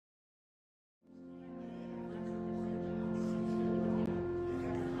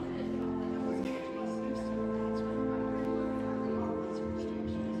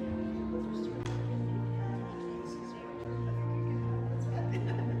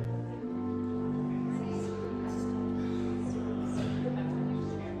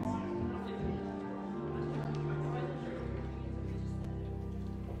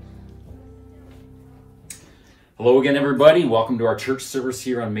Hello again, everybody. Welcome to our church service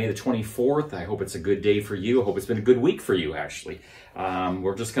here on May the 24th. I hope it's a good day for you. I hope it's been a good week for you, actually.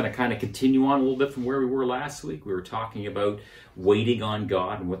 We're just going to kind of continue on a little bit from where we were last week. We were talking about waiting on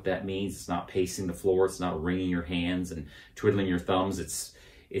God and what that means. It's not pacing the floor. It's not wringing your hands and twiddling your thumbs.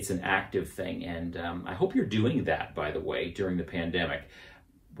 It's an active thing. And I hope you're doing that, by the way, during the pandemic.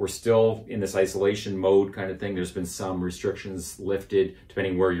 We're still in this isolation mode kind of thing. There's been some restrictions lifted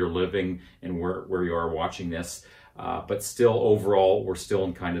depending where you're living and where you are watching this. But still, overall, we're still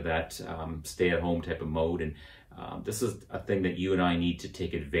in kind of that stay-at-home type of mode. And this is a thing that you and I need to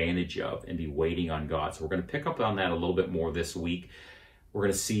take advantage of and be waiting on God. So we're going to pick up on that a little bit more this week. We're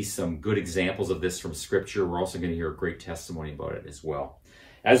going to see some good examples of this from Scripture. We're also going to hear a great testimony about it as well.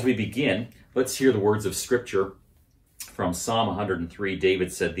 As we begin, let's hear the words of Scripture. From Psalm 103,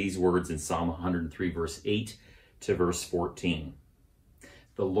 David said these words in Psalm 103, verse 8 to verse 14.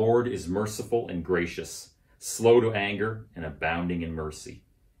 The Lord is merciful and gracious, slow to anger and abounding in mercy.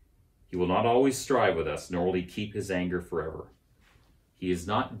 He will not always strive with us, nor will he keep his anger forever. He has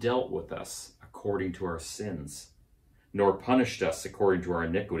not dealt with us according to our sins, nor punished us according to our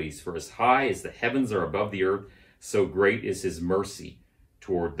iniquities. For as high as the heavens are above the earth, so great is his mercy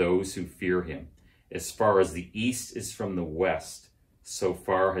toward those who fear him. As far as the east is from the west, so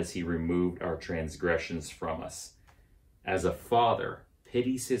far has he removed our transgressions from us. As a father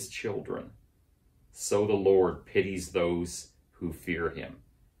pities his children, so the Lord pities those who fear him.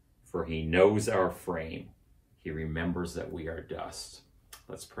 For he knows our frame. He remembers that we are dust.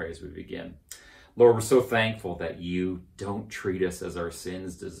 Let's pray as we begin. Lord, we're so thankful that you don't treat us as our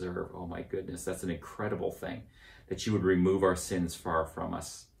sins deserve. Oh my goodness, that's an incredible thing, that you would remove our sins far from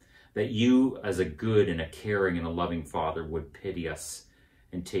us. That you, as a good and a caring and a loving Father, would pity us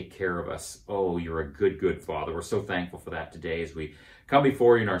and take care of us. Oh, you're a good, good Father. We're so thankful for that today. As we come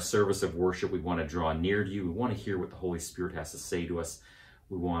before you in our service of worship, we want to draw near to you. We want to hear what the Holy Spirit has to say to us.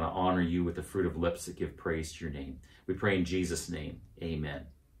 We want to honor you with the fruit of lips that give praise to your name. We pray in Jesus' name, amen.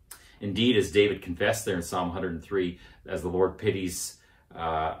 Indeed, as David confessed there in Psalm 103, as the Lord pities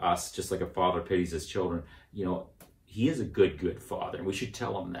us, just like a father pities his children, you know, he is a good, good Father, and we should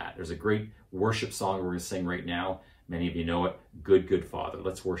tell him that. There's a great worship song we're going to sing right now. Many of you know it. Good, good Father.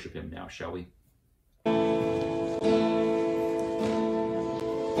 Let's worship him now, shall we?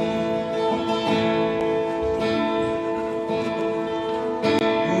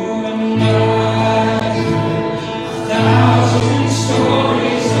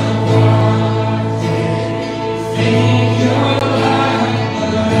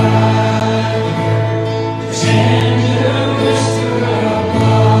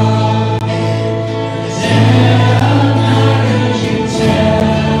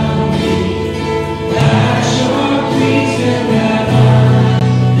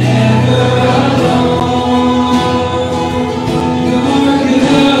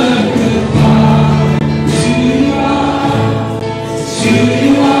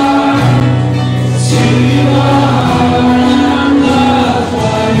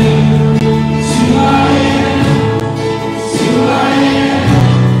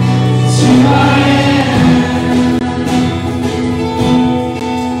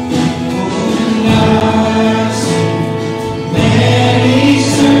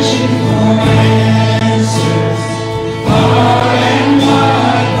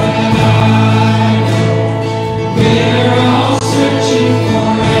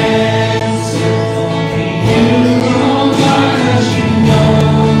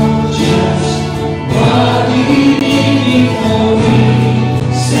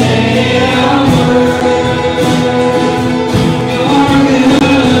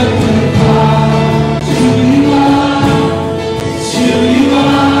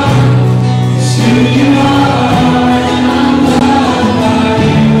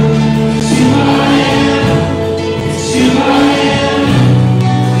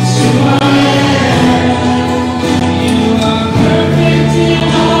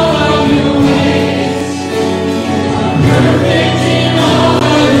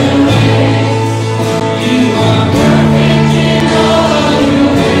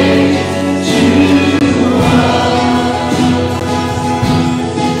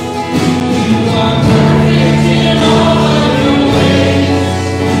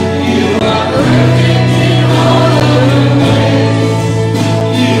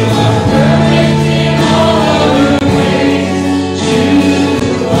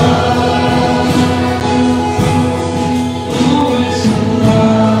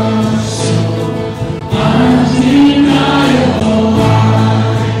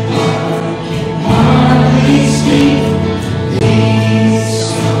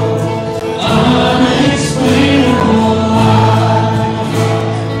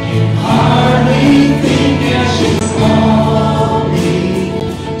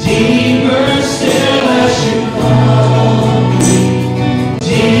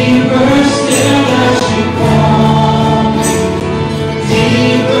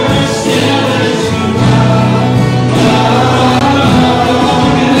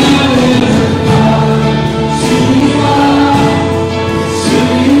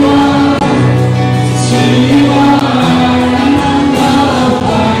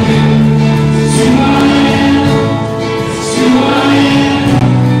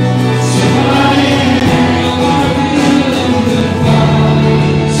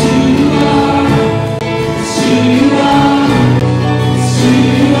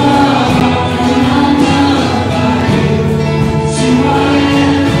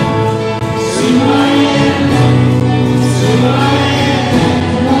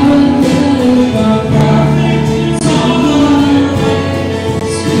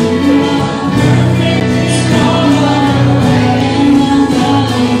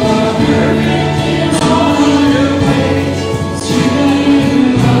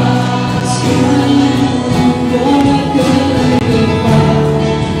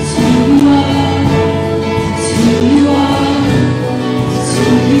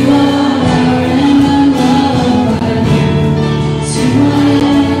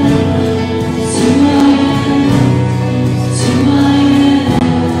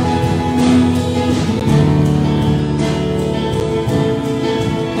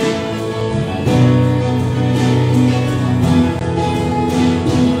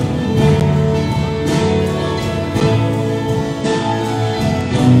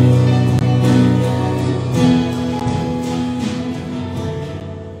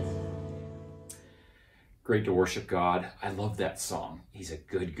 great to worship God. I love that song. He's a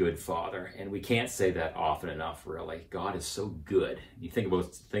good, good Father. And we can't say that often enough, really. God is so good. You think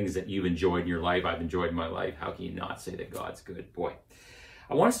about things that you've enjoyed in your life, I've enjoyed in my life. How can you not say that God's good? Boy.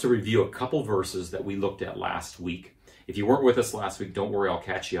 I want us to review a couple verses that we looked at last week. If you weren't with us last week, don't worry, I'll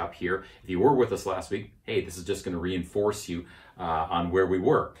catch you up here. If you were with us last week, hey, this is just going to reinforce you on where we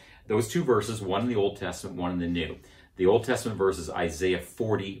were. Those two verses, one in the Old Testament, one in the New. The Old Testament verse is Isaiah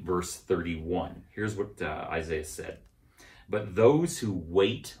 40, verse 31. Here's what Isaiah said. But those who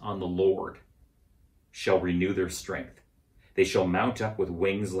wait on the Lord shall renew their strength. They shall mount up with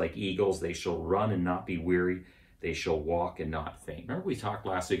wings like eagles. They shall run and not be weary. They shall walk and not faint. Remember we talked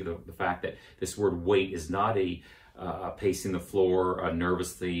last week about the fact that this word wait is not a pacing the floor, a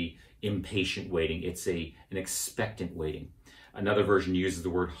nervously impatient waiting. It's an expectant waiting. Another version uses the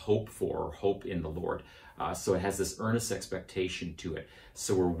word hope for, or hope in the Lord. So it has this earnest expectation to it.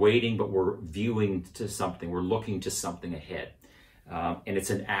 So we're waiting, but we're viewing to something. We're looking to something ahead. And it's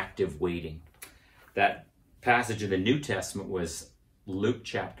an active waiting. That passage in the New Testament was Luke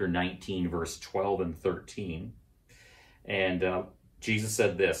chapter 19, verse 12 and 13. And Jesus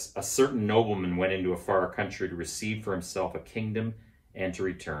said this, a certain nobleman went into a far country to receive for himself a kingdom and to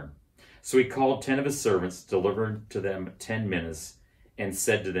return. So he called 10 of his servants, delivered to them 10 minas, and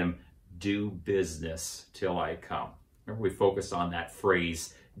said to them, do business till I come. Remember, we focused on that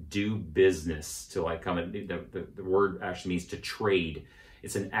phrase, do business till I come. And the word actually means to trade.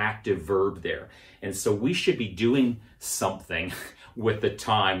 It's an active verb there. And so we should be doing something with the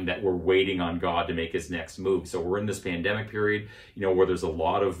time that we're waiting on God to make his next move. So we're in this pandemic period, where there's a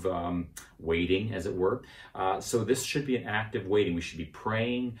lot of waiting, as it were. So this should be an active waiting. We should be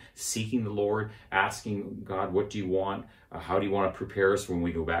praying, seeking the Lord, asking God, what do you want? How do you want to prepare us when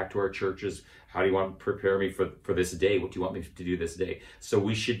we go back to our churches? How do you want to prepare me for this day? What do you want me to do this day? So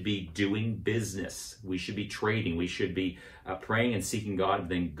we should be doing business. We should be trading. We should be praying and seeking God and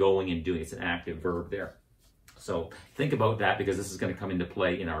then going and doing. It's an active verb there. So think about that, because this is going to come into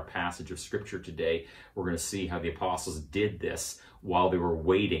play in our passage of Scripture today. We're going to see how the apostles did this while they were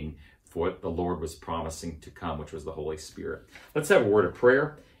waiting for what the Lord was promising to come, which was the Holy Spirit. Let's have a word of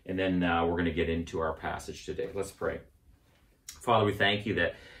prayer, and then we're going to get into our passage today. Let's pray. Father, we thank you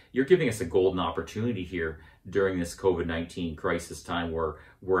that you're giving us a golden opportunity here during this COVID-19 crisis time where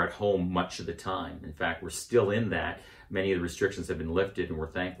we're at home much of the time. In fact, we're still in that. Many of the restrictions have been lifted, and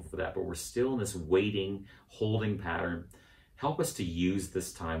we're thankful for that, but we're still in this waiting, holding pattern. Help us to use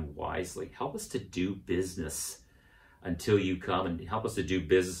this time wisely. Help us to do business until you come, and help us to do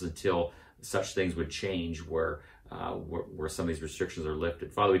business until such things would change where some of these restrictions are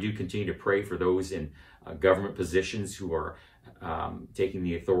lifted. Father, we do continue to pray for those in government positions who are taking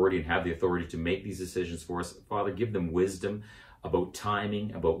the authority and have the authority to make these decisions for us. Father, give them wisdom about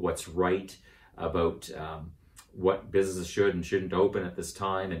timing, about what's right, about what businesses should and shouldn't open at this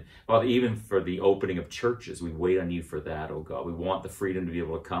time. And Father, even for the opening of churches, we wait on you for that, oh God. We want the freedom to be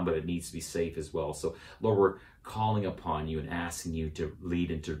able to come, but it needs to be safe as well. So Lord, we're calling upon you and asking you to lead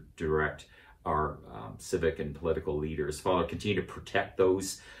and to direct our civic and political leaders. Father, continue to protect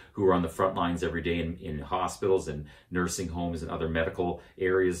those who are on the front lines every day in hospitals and nursing homes and other medical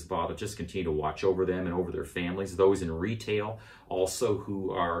areas. Father, just continue to watch over them and over their families. Those in retail also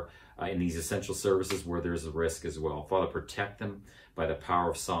who are in these essential services where there's a risk as well. Father, protect them by the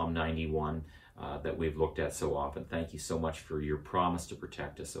power of Psalm 91 that we've looked at so often. Thank you so much for your promise to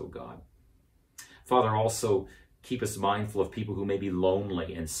protect us, oh God. Father, also keep us mindful of people who may be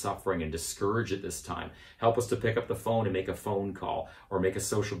lonely and suffering and discouraged at this time. Help us to pick up the phone and make a phone call, or make a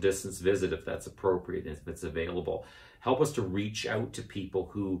social distance visit if that's appropriate, if it's available. Help us to reach out to people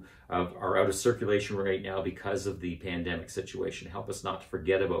who are out of circulation right now because of the pandemic situation. Help us not to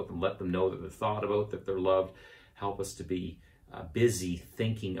forget about them. Let them know that they're thought about, that they're loved. Help us to be busy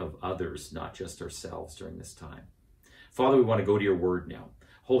thinking of others, not just ourselves during this time. Father, we want to go to your word now.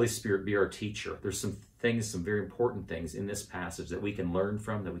 Holy Spirit, be our teacher. There's some very important things in this passage that we can learn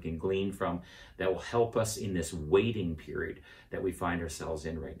from, that we can glean from, that will help us in this waiting period that we find ourselves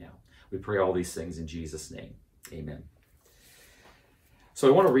in right now. We pray all these things in Jesus' name. Amen. So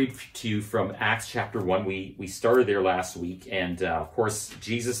I want to read to you from Acts chapter 1. We started there last week, and of course,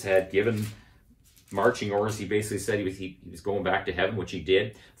 Jesus had given marching orders. He basically said he was going back to heaven, which he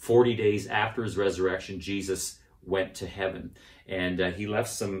did. 40 days after his resurrection, Jesus went to heaven, and he left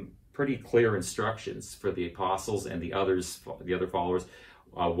some pretty clear instructions for the apostles and the other followers,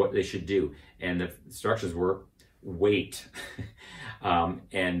 what they should do. And the instructions were, wait,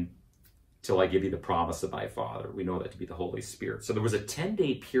 and till I give you the promise of my Father. We know that to be the Holy Spirit. So there was a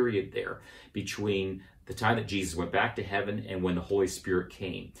 10-day period there between the time that Jesus went back to heaven and when the Holy Spirit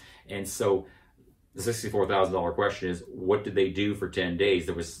came. And so The $64,000 question is, what did they do for 10 days?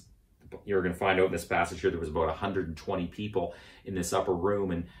 You're going to find out in this passage here, there was about 120 people in this upper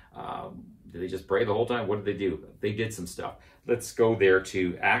room. And did they just pray the whole time? What did they do? They did some stuff. Let's go there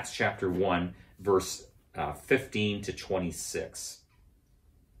to Acts chapter 1, verse 15 to 26.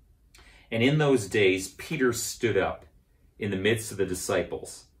 And in those days, Peter stood up in the midst of the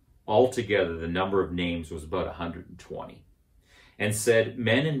disciples. Altogether, the number of names was about 120. And said,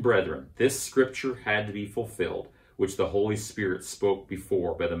 Men and brethren, this scripture had to be fulfilled, which the Holy Spirit spoke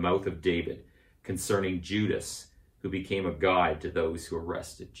before by the mouth of David, concerning Judas, who became a guide to those who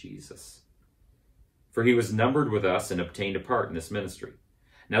arrested Jesus. For he was numbered with us and obtained a part in this ministry.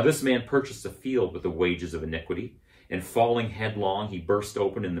 Now this man purchased a field with the wages of iniquity, and falling headlong, he burst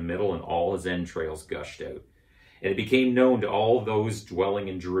open in the middle, and all his entrails gushed out. And it became known to all those dwelling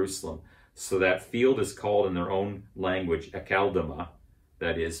in Jerusalem. So that field is called in their own language Akeldama,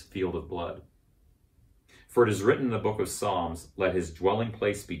 that is, field of blood. For it is written in the book of Psalms, Let his dwelling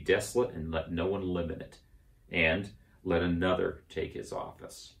place be desolate, and let no one live in it, and let another take his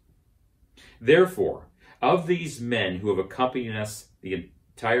office. Therefore, of these men who have accompanied us the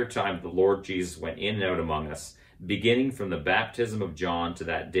entire time that the Lord Jesus went in and out among us, beginning from the baptism of John to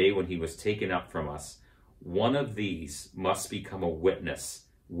that day when he was taken up from us, one of these must become a witness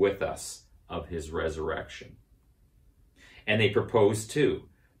with us of his resurrection. And they proposed two,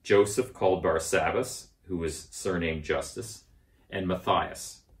 Joseph called Barsabbas, who was surnamed Justus, and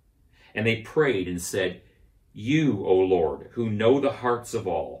Matthias. And they prayed and said, You, O Lord, who know the hearts of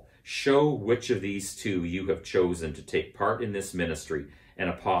all, show which of these two you have chosen to take part in this ministry and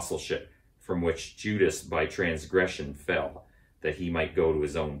apostleship, from which Judas by transgression fell, that he might go to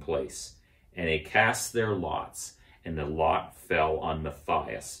his own place. And they cast their lots, and the lot fell on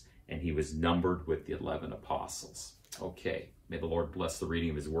Matthias, and he was numbered with the 11 apostles. Okay, may the Lord bless the reading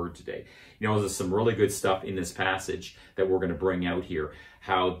of his word today. You know, there's some really good stuff in this passage that we're going to bring out here.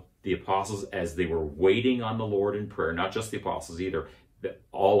 How the apostles, as they were waiting on the Lord in prayer, not just the apostles either,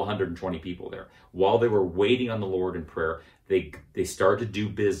 all 120 people there, while they were waiting on the Lord in prayer, they started to do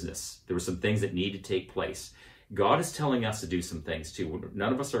business. There were some things that needed to take place. God is telling us to do some things too.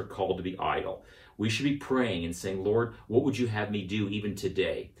 None of us are called to be idle. We should be praying and saying, Lord, what would you have me do even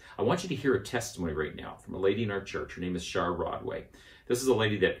today? I want you to hear a testimony right now from a lady in our church. Her name is Shar Rodway. This is a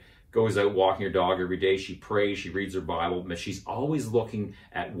lady that goes out walking her dog every day. She prays, she reads her Bible, but she's always looking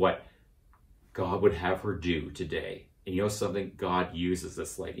at what God would have her do today. And you know something? God uses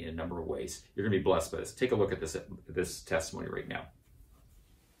this lady in a number of ways. You're going to be blessed by this. Take a look at this testimony right now.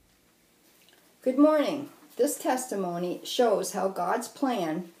 Good morning. This testimony shows how God's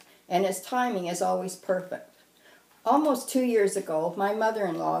plan and his timing is always perfect. Almost 2 years ago, my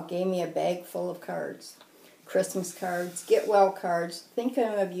mother-in-law gave me a bag full of cards. Christmas cards, get well cards, thinking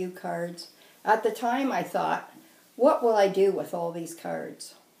of you cards. At the time I thought, what will I do with all these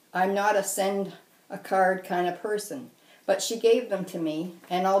cards? I'm not a send a card kind of person, but she gave them to me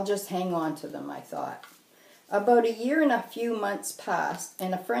and I'll just hang on to them, I thought. About a year and a few months passed,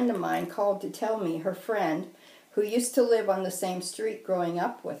 and a friend of mine called to tell me her friend, who used to live on the same street growing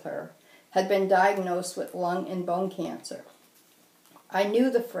up with her, had been diagnosed with lung and bone cancer. I knew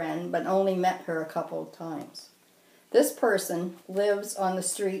the friend, but only met her a couple of times. This person lives on the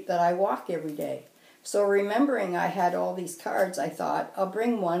street that I walk every day, so remembering I had all these cards, I thought, I'll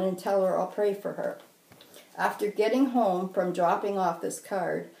bring one and tell her I'll pray for her. After getting home from dropping off this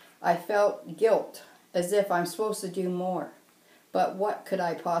card, I felt guilt, as if I'm supposed to do more. But what could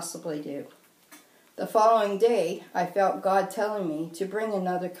I possibly do? The following day, I felt God telling me to bring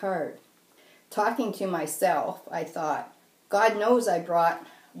another card. Talking to myself, I thought, God knows I brought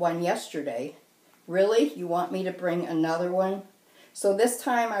one yesterday. Really? You want me to bring another one? So this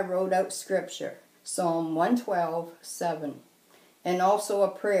time I wrote out scripture, Psalm 112:7, and also a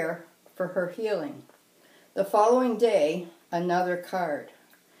prayer for her healing. The following day, another card.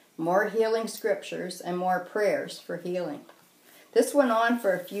 More healing scriptures and more prayers for healing. This went on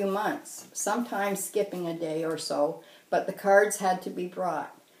for a few months, sometimes skipping a day or so, but the cards had to be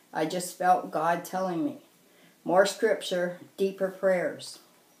brought. I just felt God telling me. More scripture, deeper prayers.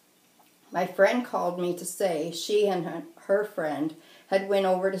 My friend called me to say she and her friend had went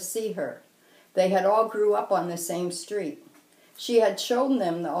over to see her. They had all grew up on the same street. She had shown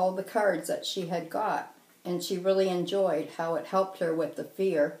them all the cards that she had got, and she really enjoyed how it helped her with the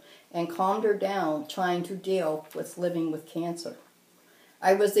fear and calmed her down trying to deal with living with cancer.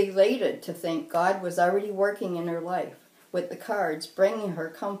 I was elated to think God was already working in her life with the cards, bringing her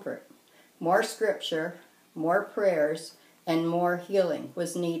comfort. More scripture, more prayers, and more healing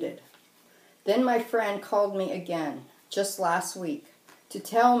was needed. Then my friend called me again, just last week, to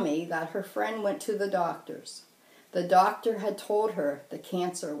tell me that her friend went to the doctors. The doctor had told her the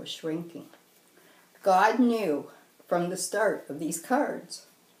cancer was shrinking. God knew from the start of these cards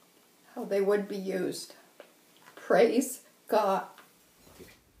how they would be used. Praise God.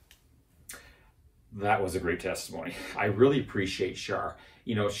 That was a great testimony. I really appreciate Shar.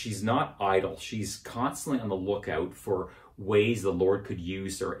 You know, she's not idle. She's constantly on the lookout for ways the Lord could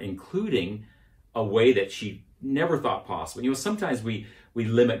use her, including a way that she never thought possible. You know, sometimes we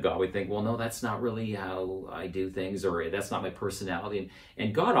limit God. We think, well, no, that's not really how I do things, or that's not my personality.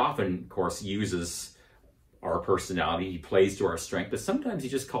 And God often, of course, uses our personality. He plays to our strength, but sometimes he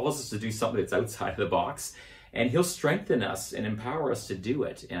just calls us to do something that's outside of the box, and he'll strengthen us and empower us to do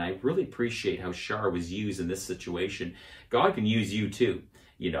it. And I really appreciate how Shar was used in this situation. God can use you too,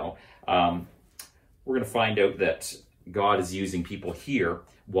 you know. We're going to find out that God is using people here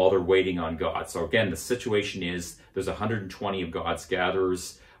while they're waiting on God. So again, the situation is there's 120 of God's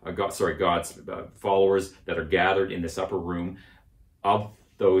gatherers, God's followers that are gathered in this upper room. Of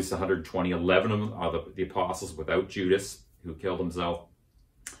those 120, 11 of them are the apostles without Judas, who killed himself.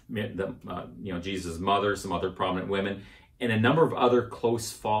 Jesus' mother, some other prominent women, and a number of other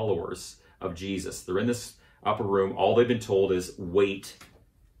close followers of Jesus. They're in this upper room. All they've been told is wait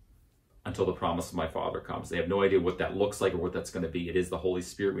until the promise of my Father comes. They have no idea what that looks like or what that's going to be. It is the Holy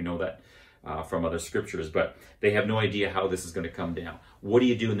Spirit. We know that from other scriptures, but they have no idea how this is going to come down. What do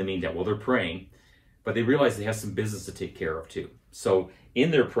you do in the meantime? Well, they're praying, but they realize they have some business to take care of too. So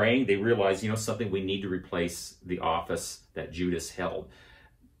in their praying, they realize, something, we need to replace the office that Judas held.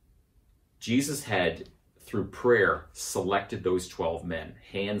 Jesus had, through prayer, selected those 12 men,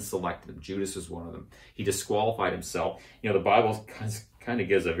 hand-selected them. Judas was one of them. He disqualified himself. The Bible kind of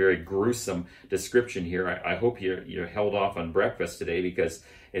gives a very gruesome description here. I hope you held off on breakfast today, because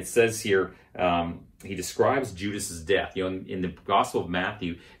it says here, he describes Judas's death. In the Gospel of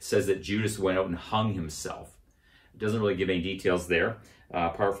Matthew, it says that Judas went out and hung himself. It doesn't really give any details there.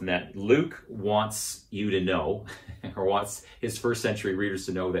 Apart from that, Luke wants you to know, or wants his first century readers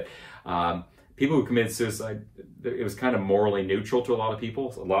to know, that people who committed suicide, it was kind of morally neutral to a lot of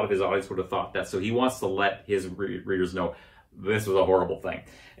people. So a lot of his audience would have thought that. So he wants to let his readers know this was a horrible thing.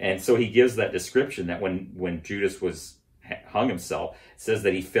 And so he gives that description that when Judas hung himself, it says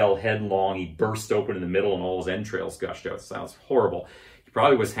that he fell headlong, he burst open in the middle, and all his entrails gushed out. It sounds horrible. He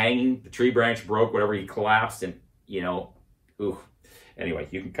probably was hanging, the tree branch broke, whatever, he collapsed, and, ooh. Anyway,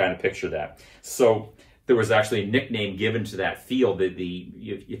 you can kind of picture that. So there was actually a nickname given to that field.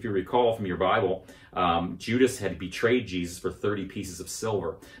 If you recall from your Bible, Judas had betrayed Jesus for 30 pieces of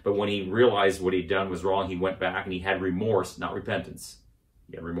silver. But when he realized what he'd done was wrong, he went back and he had remorse, not repentance.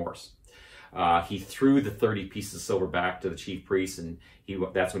 He had remorse. He threw the 30 pieces of silver back to the chief priests, and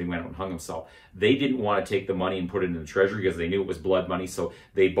that's when he went out and hung himself. They didn't want to take the money and put it in the treasury because they knew it was blood money, so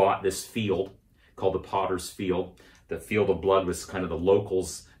they bought this field called the Potter's Field. The Field of Blood was kind of the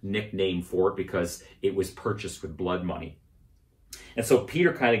locals' nickname for it because it was purchased with blood money. And so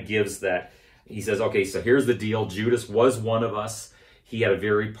Peter kind of gives that. He says, okay, so here's the deal. Judas was one of us. He had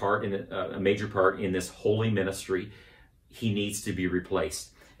a major part in this holy ministry. He needs to be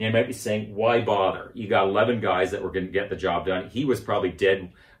replaced. And you might be saying, why bother? You got 11 guys that were going to get the job done. He was probably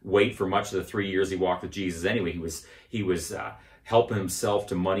dead weight for much of the 3 years he walked with Jesus anyway. He was helping himself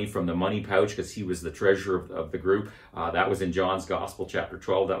to money from the money pouch because he was the treasurer of the group. That was in John's Gospel, chapter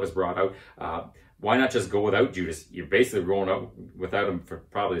 12, that was brought out. Why not just go without Judas? You're basically going out without him for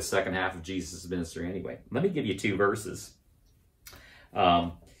probably the second half of Jesus' ministry anyway. Let me give you 2 verses.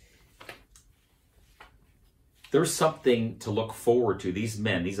 There's something to look forward to. These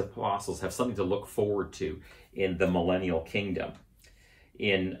men, these apostles, have something to look forward to in the millennial kingdom.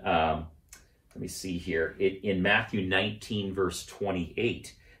 Let me see here. In Matthew 19, verse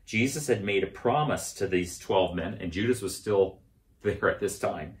 28, Jesus had made a promise to these 12 men, and Judas was still there at this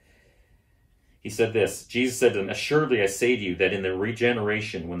time. He said this, Jesus said to them, assuredly I say to you that in the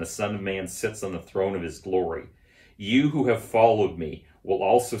regeneration, when the Son of Man sits on the throne of his glory, you who have followed me will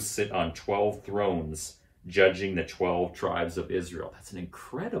also sit on 12 thrones, judging the 12 tribes of Israel. That's an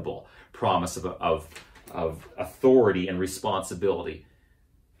incredible promise of authority and responsibility.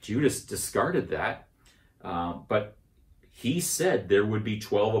 Judas discarded that, but he said there would be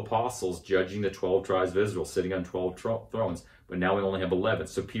 12 apostles judging the 12 tribes of Israel, sitting on 12 thrones, but now we only have 11.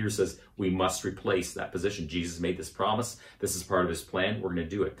 So Peter says we must replace that position. Jesus made this promise. This is part of his plan. We're going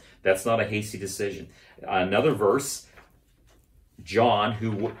to do it. That's not a hasty decision. Another verse, John,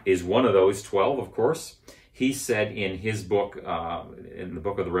 who is one of those 12, of course, he said in his book, in the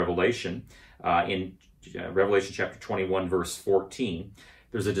book of the Revelation, in Revelation chapter 21, verse 14,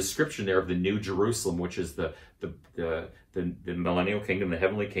 there's a description there of the New Jerusalem, which is the millennial kingdom, the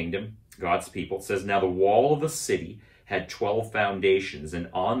heavenly kingdom, God's people. It says, now the wall of the city had 12 foundations, and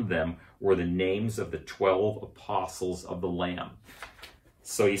on them were the names of the 12 apostles of the Lamb.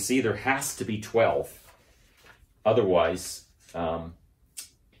 So you see, there has to be 12. Otherwise,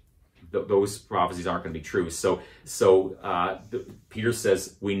 those prophecies aren't going to be true. So Peter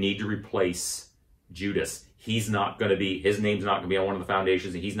says we need to replace Judas. He's not going to be, his name's not going to be on one of the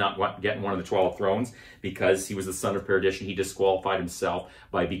foundations, and he's not getting one of the 12 thrones because he was the son of perdition. He disqualified himself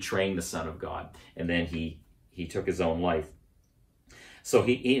by betraying the Son of God, and then he took his own life. So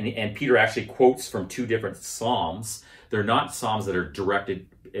and Peter actually quotes from two different psalms. They're not psalms that are directed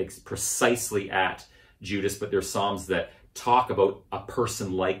precisely at Judas, but they're psalms that talk about a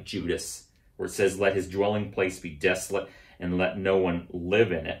person like Judas, where it says, let his dwelling place be desolate and let no one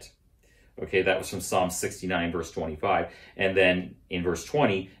live in it. Okay, that was from Psalm 69, verse 25. And then in verse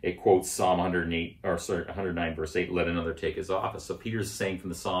 20, it quotes Psalm 109, verse 8, let another take his office. So Peter's saying from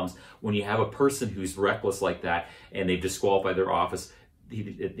the Psalms, when you have a person who's reckless like that and they've disqualified their office,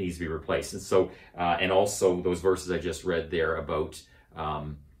 it needs to be replaced. And so, and also those verses I just read there about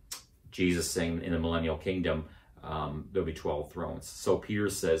Jesus saying in the millennial kingdom, there'll be 12 thrones. So Peter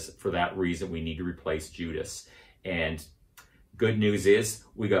says, for that reason, we need to replace Judas. And good news is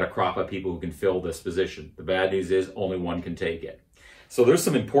we got a crop of people who can fill this position. The bad news is only one can take it. So there's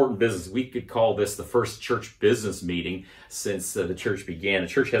some important business. We could call this the first church business meeting since the church began. The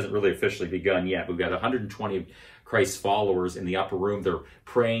church hasn't really officially begun yet. We've got 120 of Christ's followers in the upper room. They're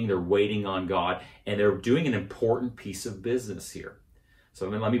praying, they're waiting on God, and they're doing an important piece of business here. So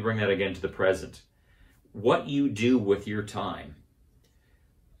let me bring that again to the present. What you do with your time,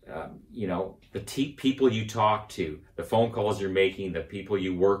 the people you talk to, the phone calls you're making, the people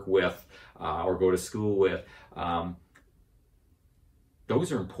you work with or go to school with,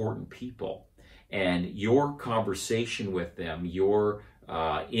 those are important people. And your conversation with them, your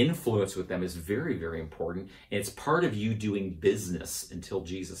influence with them is very, very important. And it's part of you doing business until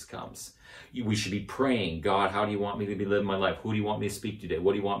Jesus comes. We should be praying, God, how do you want me to be living my life? Who do you want me to speak to today?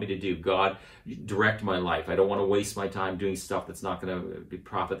 What do you want me to do? God, direct my life. I don't want to waste my time doing stuff that's not going to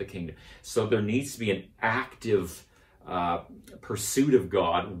profit the kingdom. So there needs to be an active pursuit of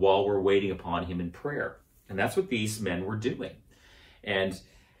God while we're waiting upon him in prayer. And that's what these men were doing. And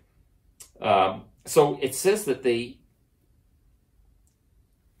so it says that they've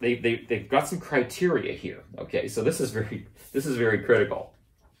got some criteria here. Okay, so this is very critical.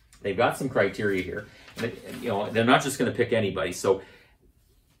 They've got some criteria here. And they're not just going to pick anybody. So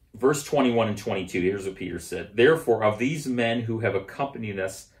verse 21 and 22, here's what Peter said. Therefore, of these men who have accompanied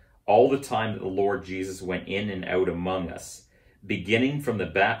us all the time that the Lord Jesus went in and out among us, beginning from the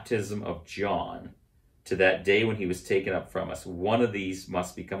baptism of John to that day when he was taken up from us, one of these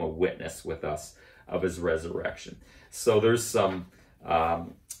must become a witness with us of his resurrection. So there's some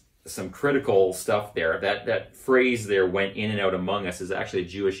critical stuff there. That phrase there, went in and out among us, is actually a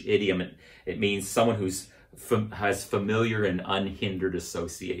Jewish idiom. It means someone has familiar and unhindered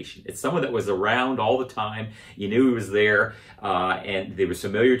association. It's someone that was around all the time. You knew he was there, and they was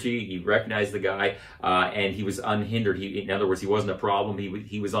familiar to you. You recognized the guy, and he was unhindered. In other words, he wasn't a problem.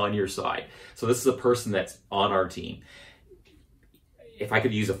 He was on your side. So this is a person that's on our team. If I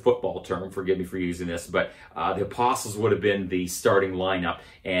could use a football term, forgive me for using this, but the apostles would have been the starting lineup,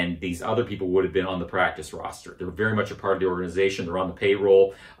 and these other people would have been on the practice roster. They're very much a part of the organization. They're on the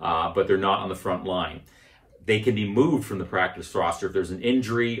payroll, but they're not on the front line. They can be moved from the practice roster. If there's an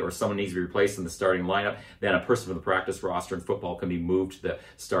injury or someone needs to be replaced in the starting lineup, then a person from the practice roster in football can be moved to the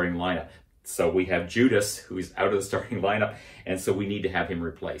starting lineup. So we have Judas, who's out of the starting lineup, and so we need to have him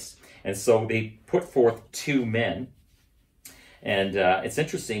replaced. And so they put forth two men. And it's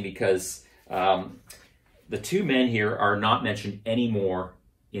interesting because the two men here are not mentioned anymore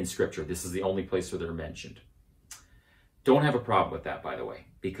in Scripture. This is the only place where they're mentioned. Don't have a problem with that, by the way,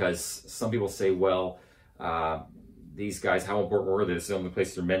 because some people say, well, these guys, how important were they? This is the only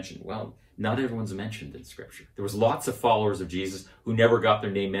place they're mentioned. Well, not everyone's mentioned in Scripture. There was lots of followers of Jesus who never got their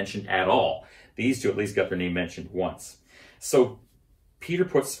name mentioned at all. These two at least got their name mentioned once. So Peter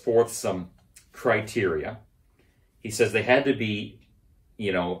puts forth some criteria. He says they had to be,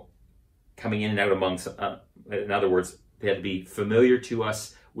 coming in and out amongst, in other words, they had to be familiar to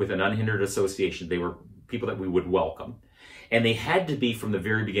us with an unhindered association. They were people that we would welcome. And they had to be from the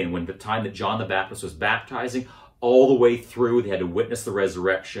very beginning, when the time that John the Baptist was baptizing, all the way through. They had to witness the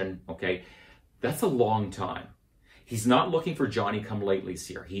resurrection. Okay, that's a long time. He's not looking for Johnny-come-latelys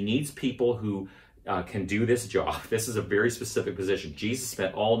here. He needs people who can do this job. This is a very specific position. Jesus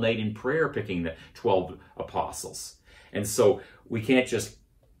spent all night in prayer picking the 12 apostles. And so we can't just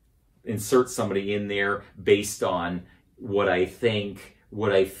insert somebody in there based on what I think,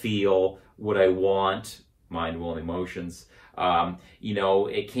 what I feel, what I want, mind, will, and emotions.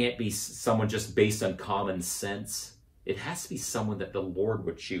 It can't be someone just based on common sense. It has to be someone that the Lord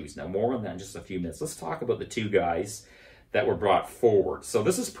would choose. Now, more on that in just a few minutes. Let's talk about the two guys that were brought forward. So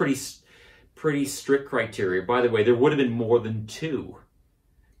this is pretty strict criteria. By the way, there would have been more than two.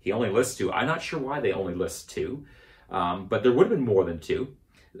 He only lists two. I'm not sure why they only list two, but there would have been more than two.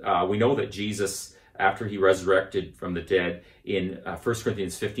 We know that Jesus, after he resurrected from the dead, in 1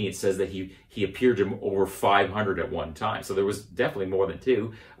 Corinthians 15, it says that he appeared to over 500 at one time. So there was definitely more than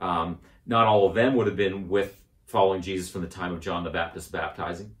two. Not all of them would have been with following Jesus from the time of John the Baptist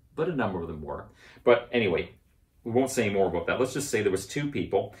baptizing, but a number of them were. But anyway, we won't say more about that. Let's just say there was two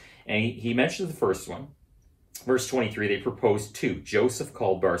people, and he mentions the first one. Verse 23, they proposed two, Joseph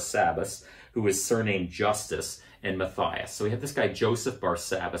called Barsabbas, who is surnamed Justus, and Matthias. So we have this guy, Joseph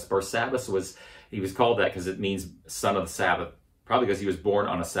Barsabbas. Barsabbas was called that because it means son of the Sabbath, probably because he was born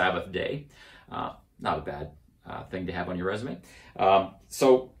on a Sabbath day. Not a bad thing to have on your resume.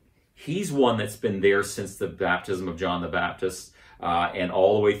 So he's one that's been there since the baptism of John the Baptist, and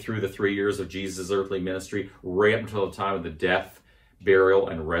all the way through the 3 years of Jesus' earthly ministry, right up until the time of the death, burial,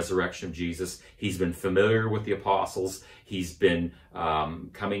 and resurrection of Jesus. He's been familiar with the apostles. He's been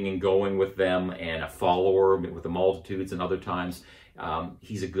coming and going with them, and a follower with the multitudes, and other times.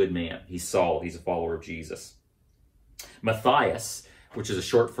 He's a good man. He's solid. He's a follower of Jesus. Matthias, which is a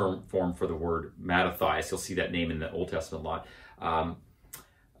short form for the word Mattathias. You'll see that name in the Old Testament a lot.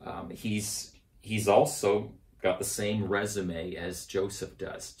 He's also got the same resume as Joseph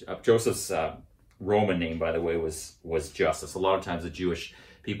does. Joseph's Roman name, by the way, was Justus. A lot of times the Jewish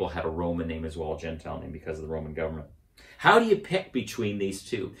people had a Roman name as well, a Gentile name, because of the Roman government. How do you pick between these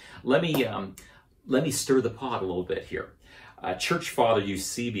two? Let me stir the pot a little bit here. Church Father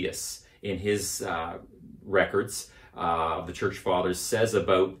Eusebius, in his records of the Church Fathers, says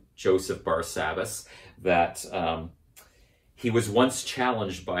about Joseph Barsabbas that he was once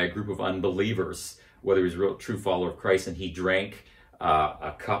challenged by a group of unbelievers whether he was a real true follower of Christ, and he drank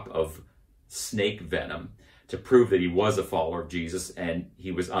a cup of snake venom to prove that he was a follower of Jesus, and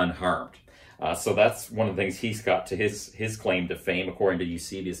he was unharmed. So that's one of the things he's got to his claim to fame, according to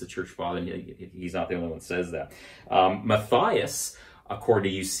Eusebius, the church father. And he's not the only one that says that. Matthias,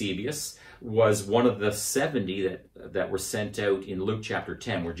 according to Eusebius, was one of the 70 that were sent out in Luke chapter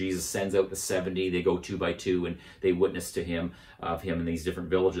 10, where Jesus sends out the 70. They go 2 by 2, and they witness to him in these different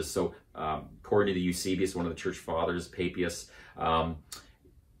villages. So according to the Eusebius, one of the church fathers, Papias,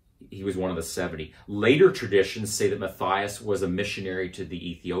 he was one of the 70. Later traditions say that Matthias was a missionary to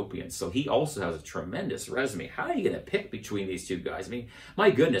the Ethiopians. So he also has a tremendous resume. How are you going to pick between these two guys? I mean,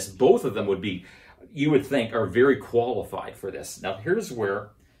 my goodness, both of them would be, you would think, are very qualified for this. Now, here's where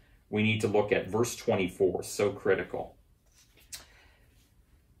we need to look at verse 24, so critical.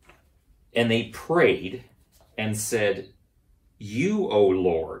 And they prayed and said, "You, O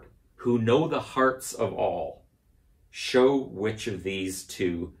Lord, who know the hearts of all, show which of these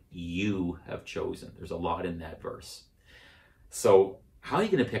two you have chosen." There's a lot in that verse. So how are you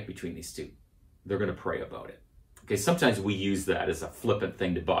going to pick between these two? They're going to pray about it. Okay, sometimes we use that as a flippant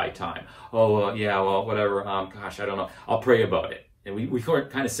thing to buy time. Oh, yeah, well, whatever. Gosh, I don't know. I'll pray about it. And we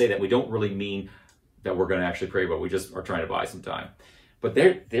kind of say that. We don't really mean that we're going to actually pray about it. We just are trying to buy some time. But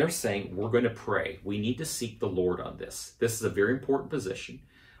they're saying we're going to pray. We need to seek the Lord on this. This is a very important position.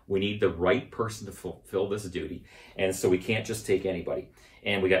 We need the right person to fulfill this duty. And so we can't just take anybody.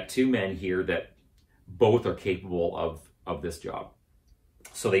 And we got two men here that both are capable of this job.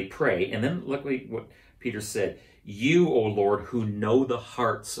 So they pray. And then look what Peter said. "You, O Lord, who know the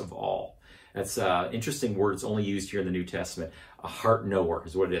hearts of all." That's an interesting word. It's only used here in the New Testament. A heart knower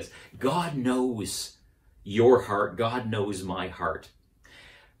is what it is. God knows your heart. God knows my heart.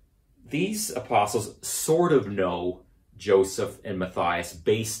 These apostles sort of know Joseph and Matthias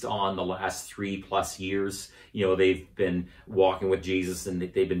based on the last 3+ years. You know, they've been walking with Jesus, and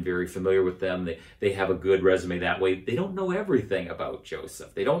they've been very familiar with them. They have a good resume that way. They don't know everything about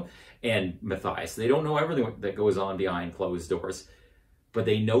Joseph. And Matthias. They don't know everything that goes on behind closed doors. But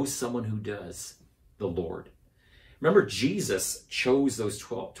they know someone who does, the Lord. Remember, Jesus chose those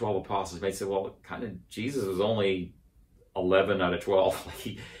 12 apostles. You might say, well, kind of Jesus was only 11 out of 12.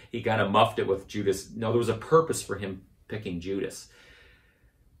 He kind of muffed it with Judas. No, there was a purpose for him picking Judas.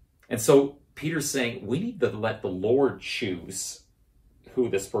 And so Peter's saying, we need to let the Lord choose who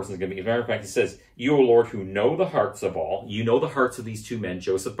this person is going to be. As a matter of fact, he says, "You, O Lord, who know the hearts of all." You know the hearts of these two men,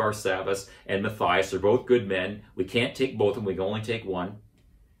 Joseph Barsabbas and Matthias. They're both good men. We can't take both of them. We can only take one.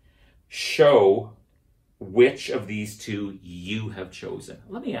 "Show which of these two you have chosen.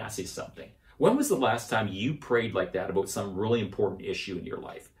 Let me ask you something. When was the last time you prayed like that about some really important issue in your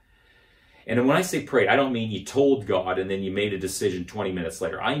life? And when I say prayed, I don't mean you told God and then you made a decision 20 minutes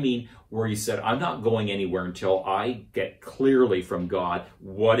later. I mean where you said, I'm not going anywhere until I get clearly from God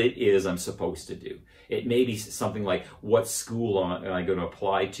what it is I'm supposed to do. It may be something like what school am I going to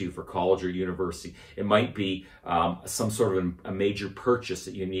apply to for college or university. It might be some sort of a major purchase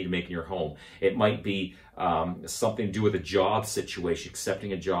that you need to make in your home. It might be something to do with a job situation,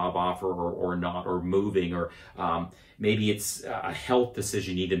 accepting a job offer or not, or moving, or maybe it's a health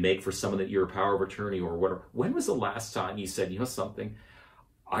decision you need to make for someone that you're a power of attorney or whatever. When was the last time you said, you know something,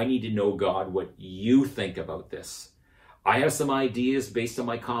 I need to know, God, what you think about this? I have some ideas based on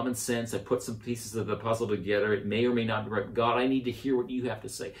my common sense. I put some pieces of the puzzle together. It may or may not be right. God, I need to hear what you have to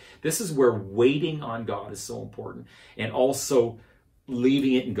say. This is where waiting on God is so important, and also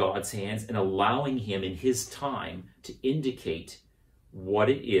leaving it in God's hands and allowing him in his time to indicate what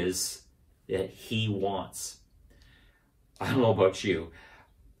it is that he wants. I don't know about you.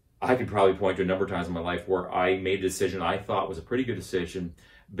 I could probably point to a number of times in my life where I made a decision I thought was a pretty good decision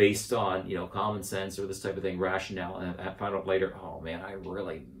based on, common sense or this type of thing, rationale, and I found out later, oh man, I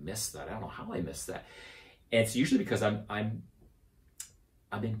really missed that. I don't know how I missed that. And it's usually because I'm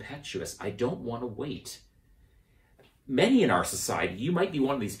impetuous. I don't want to wait. Many in our society, you might be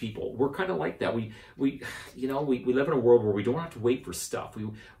one of these people. We're kind of like that. We live in a world where we don't have to wait for stuff.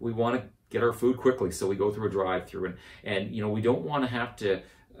 We want to get our food quickly, so we go through a drive-through, and we don't want to have to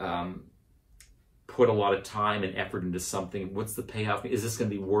put a lot of time and effort into something. What's the payoff? Is this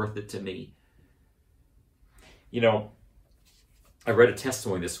going to be worth it to me? I read a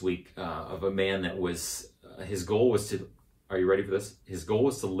testimony this week of a man that was, his goal was to, are you ready for this? His goal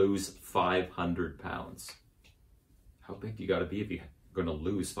was to lose 500 pounds. How big do you got to be if you're going to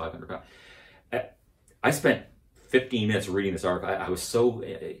lose 500 pounds? I spent 15 minutes reading this article. I was so,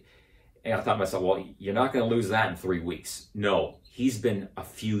 and I thought to myself, well, you're not going to lose that in 3 weeks. No, he's been a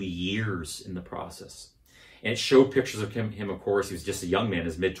few years in the process. And it showed pictures of him, of course. He was just a young man in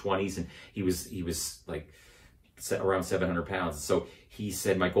his mid-20s, and he was like around 700 pounds. So he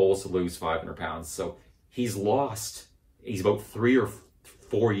said, my goal is to lose 500 pounds. So he's about 3 or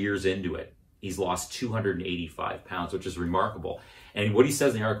 4 years into it. He's lost 285 pounds, which is remarkable. And what he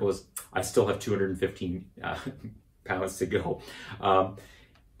says in the article is, I still have 215 pounds to go.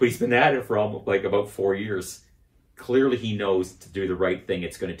 But he's been at it for about 4 years. Clearly he knows to do the right thing,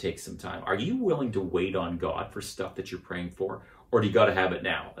 it's going to take some time. Are you willing to wait on God for stuff that you're praying for? Or do you got to have it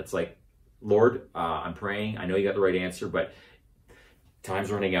now? It's like, Lord, I'm praying. I know you got the right answer, but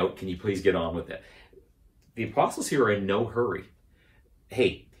time's running out. Can you please get on with it? The apostles here are in no hurry.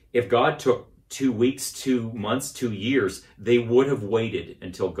 Hey, if God took 2 weeks, 2 months, 2 years, they would have waited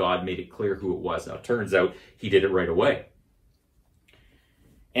until God made it clear who it was. Now, it turns out he did it right away.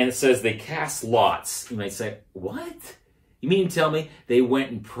 And it says they cast lots. You might say, what? You mean to tell me they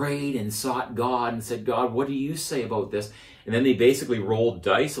went and prayed and sought God and said, God, what do you say about this? And then they basically rolled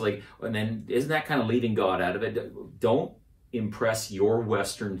dice. And then isn't that kind of leaving God out of it? Don't impress your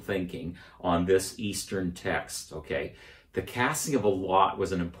Western thinking on this Eastern text, okay? The casting of a lot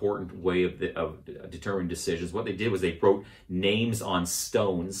was an important way of determining decisions. What they did was they wrote names on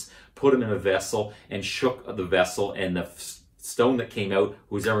stones, put them in a vessel, and shook the vessel, and the stone that came out,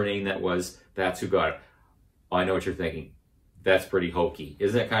 whoever name that was, that's who got it. Oh, I know what you're thinking. That's pretty hokey.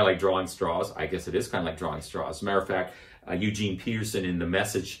 Isn't it kind of like drawing straws? I guess it is kind of like drawing straws. As a matter of fact, Eugene Peterson in the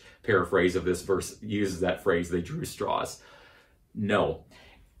Message paraphrase of this verse uses that phrase, they drew straws. No.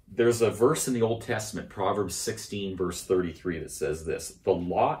 There's a verse in the Old Testament, Proverbs 16, verse 33, that says this: the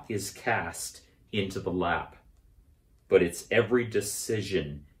lot is cast into the lap, but its every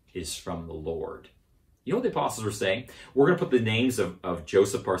decision is from the Lord. You know what the apostles are saying? We're going to put the names of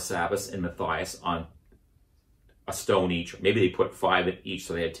Joseph, Barsabbas, and Matthias on a stone each. Maybe they put 5 at each,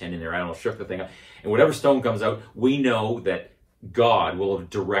 so they had 10 in there. I don't know, shook the thing up. And whatever stone comes out, we know that God will have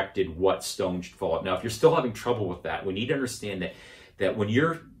directed what stone should fall out. Now, if you're still having trouble with that, we need to understand that when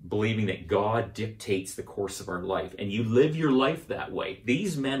you're believing that God dictates the course of our life, and you live your life that way,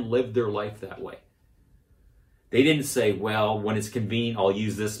 these men lived their life that way. They didn't say, well, when it's convenient, I'll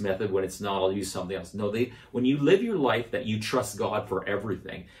use this method. When it's not, I'll use something else. No, when you live your life that you trust God for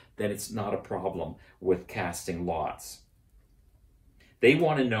everything, then it's not a problem with casting lots. They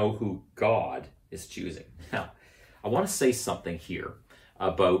want to know who God is choosing. Now, I want to say something here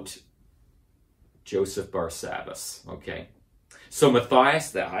about Joseph Barsabbas, okay? So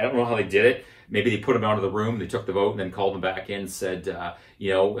Matthias, I don't know how they did it. Maybe they put him out of the room, they took the vote, and then called him back in and said,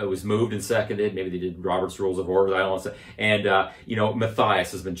 it was moved and seconded. Maybe they did Robert's Rules of Order, I don't know. And,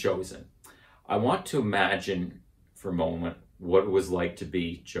 Matthias has been chosen. I want to imagine for a moment what it was like to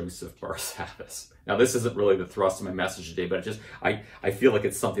be Joseph Barsabbas. Now, this isn't really the thrust of my message today, but I feel like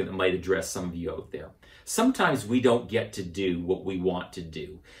it's something that might address some of you out there. Sometimes we don't get to do what we want to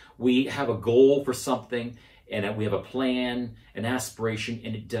do. We have a goal for something, and we have a plan, an aspiration,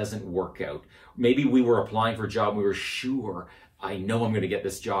 and it doesn't work out. Maybe we were applying for a job, and we were sure, I know I'm going to get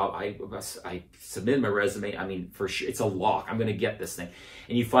this job. I submitted my resume. I mean, for sure, it's a lock. I'm going to get this thing.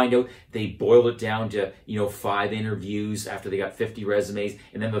 And you find out they boiled it down to, 5 interviews after they got 50 resumes.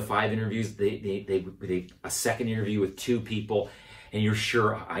 And then the 5 interviews, they a second interview with 2 people. And you're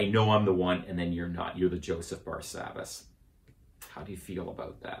sure, I know I'm the one. And then you're not. You're the Joseph Barsabbas. How do you feel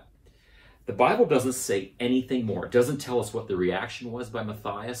about that? The Bible doesn't say anything more. It doesn't tell us what the reaction was by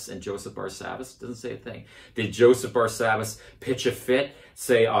Matthias and Joseph Barsabbas. It doesn't say a thing. Did Joseph Barsabbas pitch a fit?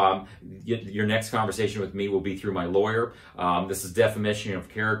 Say, your next conversation with me will be through my lawyer. This is defamation of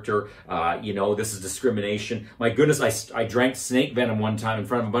character. This is discrimination. My goodness, I drank snake venom one time in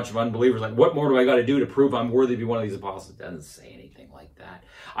front of a bunch of unbelievers. Like, what more do I got to do to prove I'm worthy to be one of these apostles? It doesn't say anything like that.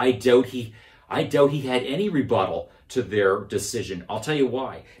 I doubt he had any rebuttal to their decision. I'll tell you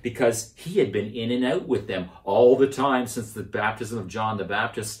why. Because he had been in and out with them all the time since the baptism of John the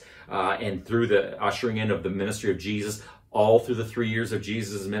Baptist and through the ushering in of the ministry of Jesus, all through the 3 years of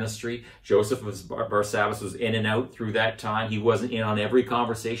Jesus' ministry. Joseph Barsabbas was in and out through that time. He wasn't in on every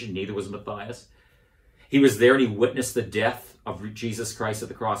conversation. Neither was Matthias. He was there and he witnessed the death of Jesus Christ at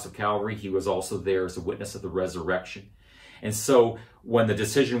the cross of Calvary. He was also there as a witness of the resurrection. And so when the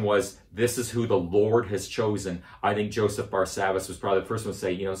decision was, this is who the Lord has chosen, I think Joseph Barsabbas was probably the first one to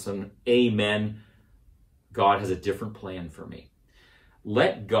say, son, amen. God has a different plan for me.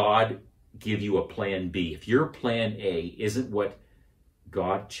 Let God give you a plan B. If your plan A isn't what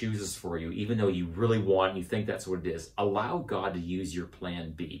God chooses for you, even though you really want, you think that's what it is, allow God to use your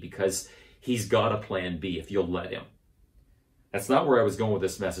plan B, because he's got a plan B if you'll let him. That's not where I was going with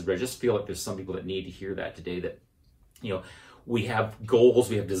this message, but I just feel like there's some people that need to hear that today, that we have goals,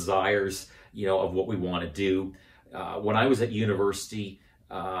 we have desires, of what we want to do. When I was at University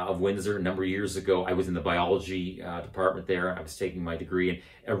of Windsor a number of years ago, I was in the biology department there. I was taking my degree, and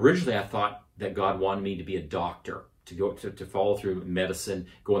originally I thought that God wanted me to be a doctor, to go to follow through medicine,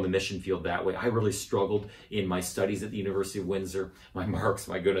 go on the mission field that way. I really struggled in my studies at the University of Windsor. My marks,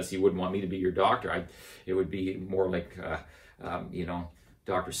 my goodness, you wouldn't want me to be your doctor. It would be more like,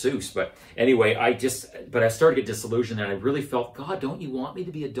 Dr. Seuss. But anyway, I started to get disillusioned, and I really felt, God, don't you want me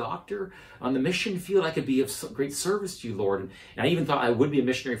to be a doctor? On the mission field, I could be of great service to you, Lord. And I even thought I would be a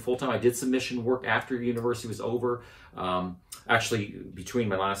missionary full-time. I did some mission work after university was over. Actually, between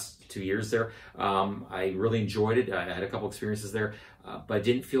my last 2 years there, I really enjoyed it. I had a couple experiences there, but I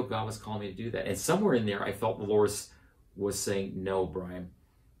didn't feel God was calling me to do that. And somewhere in there, I felt the Lord was saying, no, Brian,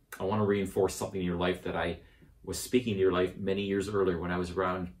 I want to reinforce something in your life that I was speaking to your life many years earlier when I was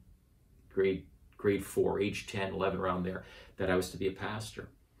around grade 4, age 10, 11, around there, that I was to be a pastor.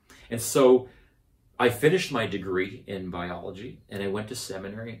 And so I finished my degree in biology and I went to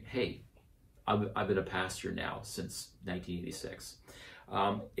seminary. Hey, I've been a pastor now since 1986.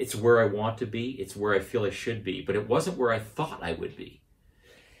 It's where I want to be. It's where I feel I should be, but it wasn't where I thought I would be.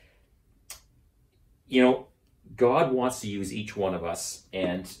 God wants to use each one of us,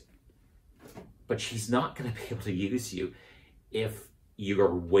 but he's not going to be able to use you if you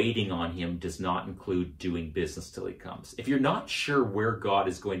are waiting on him does not include doing business till he comes. If you're not sure where God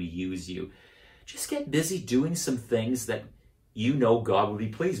is going to use you, just get busy doing some things that God will be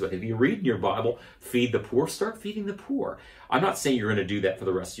pleased with. If you read in your Bible, feed the poor, start feeding the poor. I'm not saying you're going to do that for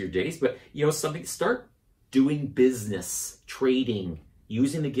the rest of your days, but start doing business, trading,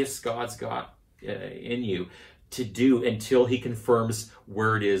 using the gifts God's got in you to do until he confirms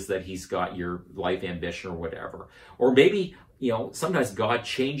where it is that he's got your life ambition or whatever. Or maybe, sometimes God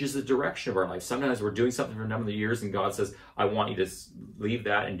changes the direction of our life. Sometimes we're doing something for a number of years and God says, I want you to leave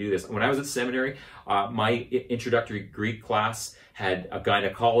that and do this. When I was at seminary, my introductory Greek class had a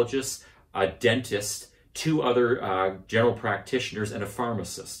gynecologist, a dentist, 2 other general practitioners, and a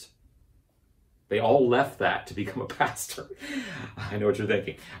pharmacist. They all left that to become a pastor. I know what you're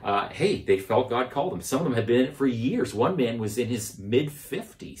thinking. Hey, they felt God called them. Some of them had been in it for years. One man was in his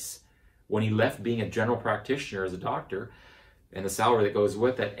mid-50s when he left being a general practitioner as a doctor and the salary that goes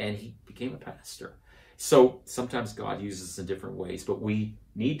with it, and he became a pastor. So sometimes God uses us in different ways, but we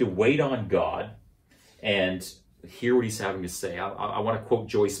need to wait on God and hear what he's having to say. I want to quote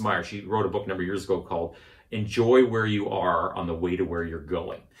Joyce Meyer. She wrote a book a number of years ago called Enjoy Where You Are on the Way to Where You're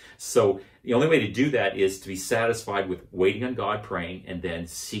Going. So the only way to do that is to be satisfied with waiting on God, praying, and then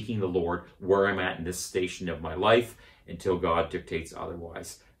seeking the Lord where I'm at in this station of my life until God dictates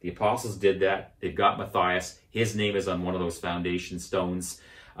otherwise. The apostles did that. They've got Matthias. His name is on one of those foundation stones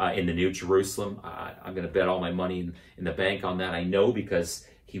in the New Jerusalem. I'm going to bet all my money in the bank on that. I know because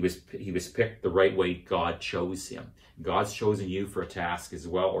he was picked the right way. God chose him. God's chosen you for a task as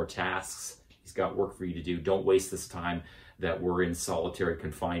well, or tasks. He's got work for you to do. Don't waste this time that we're in solitary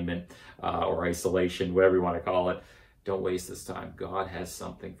confinement or isolation, whatever you want to call it. Don't waste this time. God has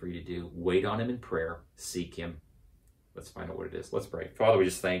something for you to do. Wait on him in prayer. Seek him. Let's find out what it is. Let's pray. Father, we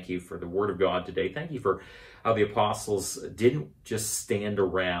just thank you for the word of God today. Thank you for how the apostles didn't just stand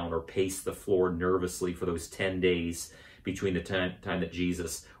around or pace the floor nervously for those 10 days between the time that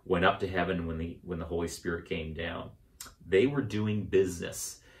Jesus went up to heaven and when the Holy Spirit came down. They were doing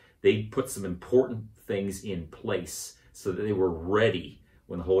business. They put some important things in place so that they were ready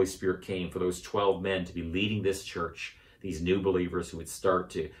when the Holy Spirit came for those 12 men to be leading this church, these new believers who would start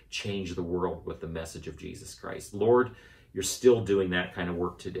to change the world with the message of Jesus Christ. Lord, you're still doing that kind of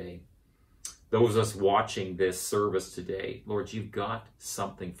work today. Those of us watching this service today, Lord, you've got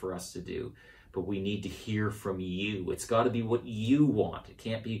something for us to do, but we need to hear from you. It's got to be what you want. It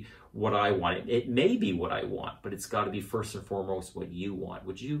can't be what I want. It may be what I want, but it's got to be first and foremost what you want.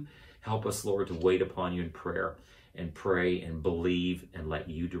 Would you help us, Lord, to wait upon you in prayer and pray and believe and let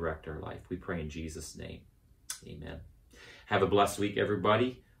you direct our life? We pray in Jesus' name. Amen. Have a blessed week,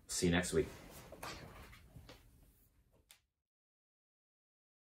 everybody. See you next week.